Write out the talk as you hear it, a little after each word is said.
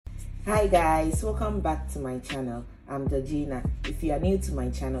Hi guys, welcome back to my channel. I'm Georgina. If you are new to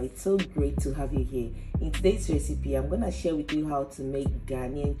my channel, it's so great to have you here. In today's recipe, I'm gonna share with you how to make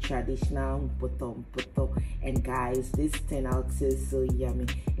Ghanaian traditional mpoto-mpoto. And guys, this turned out so yummy.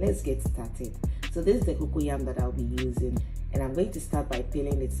 Let's get started. So this is the cocoyam that I'll be using, and I'm going to start by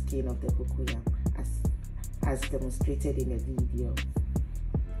peeling the skin of the cocoyam as demonstrated in the video.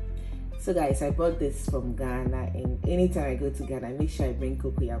 So guys, I bought this from Ghana, and anytime I go to Ghana, I make sure I bring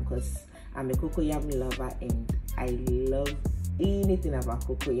cocoyam because I'm a cocoyam lover and I love anything about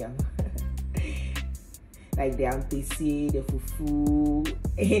cocoyam. Like the ampesi, the fufu,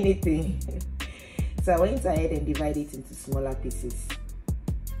 anything. So I went ahead and divided it into smaller pieces.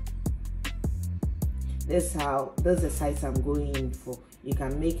 This is the size I'm going in for. You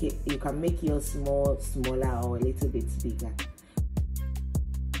can make yours smaller or a little bit bigger.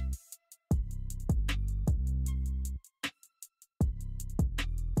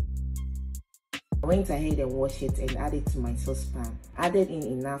 I went ahead and washed it and added to my saucepan. Added in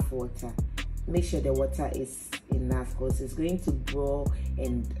enough water. Make sure the water is enough because it's going to boil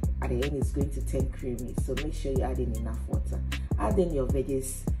and at the end it's going to turn creamy. So make sure you add in enough water. Add in your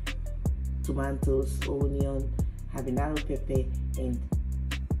veggies, tomatoes, onion, habanero pepper,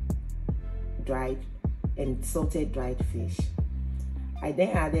 and salted dried fish. I then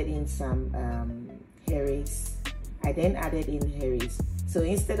added in some herrings. So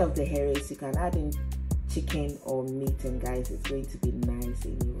instead of the herrings, you can add in chicken or meat, and guys, it's going to be nice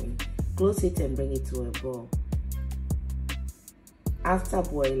anyway. Close it and bring it to a boil. After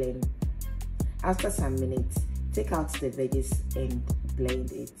boiling, after some minutes, take out the veggies and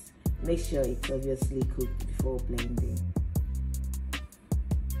blend it. Make sure it's obviously cooked before blending.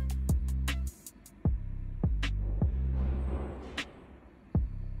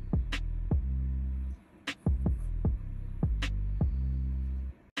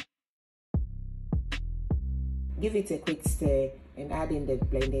 Give it a quick stir and add in the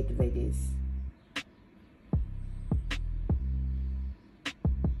blended veggies.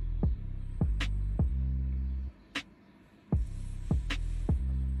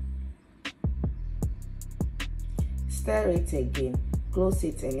 Stir it again, close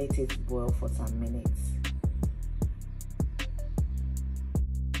it and let it boil for some minutes.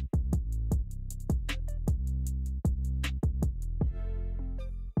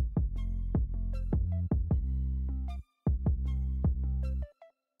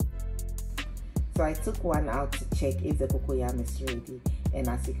 So I took one out to check if the cocoyam is ready, and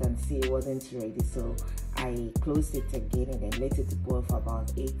as you can see, it wasn't ready, so I closed it again and then let it boil for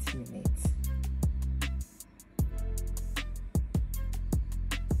about 8 minutes.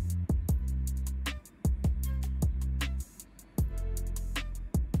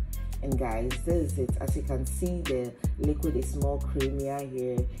 And guys, this is it. As you can see, the liquid is more creamier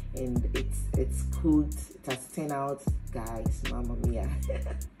here, and it's cooked. It has turned out, guys, mamma mia.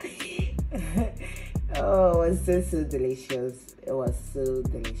 Oh, was this so delicious? It was so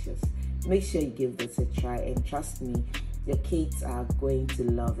delicious. Make sure you give this a try, and trust me, your kids are going to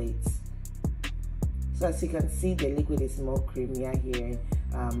love it. So as you can see, the liquid is more creamier here.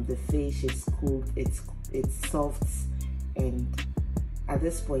 The fish is cooked, it's soft, and at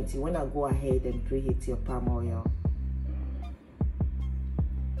this point you want to go ahead and preheat your palm oil.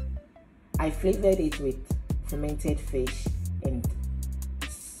 I flavored it with fermented fish and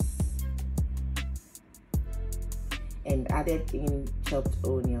added in chopped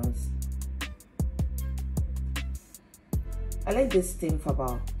onions. I let this steam for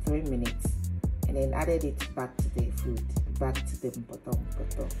about 3 minutes and then added it back to the food, back to the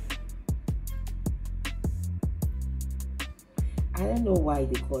mpoto-mpoto. I don't know why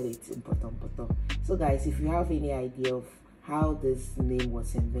they call it mpoto-mpoto. So guys, if you have any idea of how this name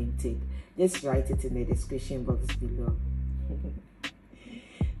was invented, just write it in the description box below.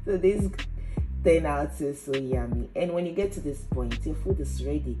 So this turned out so yummy, and when you get to this point, your food is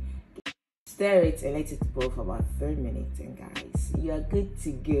ready. Stir it and let it boil for about 3 minutes, and guys, you are good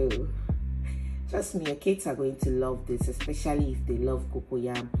to go. Trust me, your kids are going to love this, especially if they love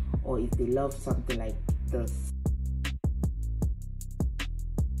cocoyam or if they love something like this.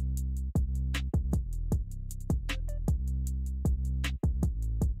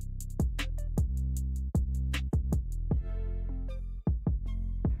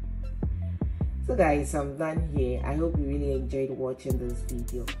 So guys, I'm done here. I hope you really enjoyed watching this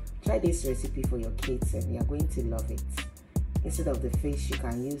video. Try this recipe for your kids and you're going to love it. Instead of the fish, you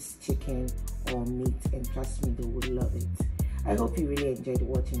can use chicken or meat, and trust me, they will love it. I hope you really enjoyed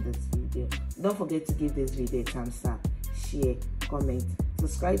watching this video. Don't forget to give this video a thumbs up, share, comment,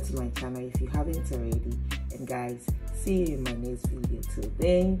 subscribe to my channel if you haven't already. And guys, see you in my next video. Till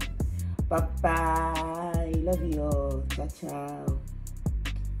then, Bye bye. Love you all. Ciao ciao.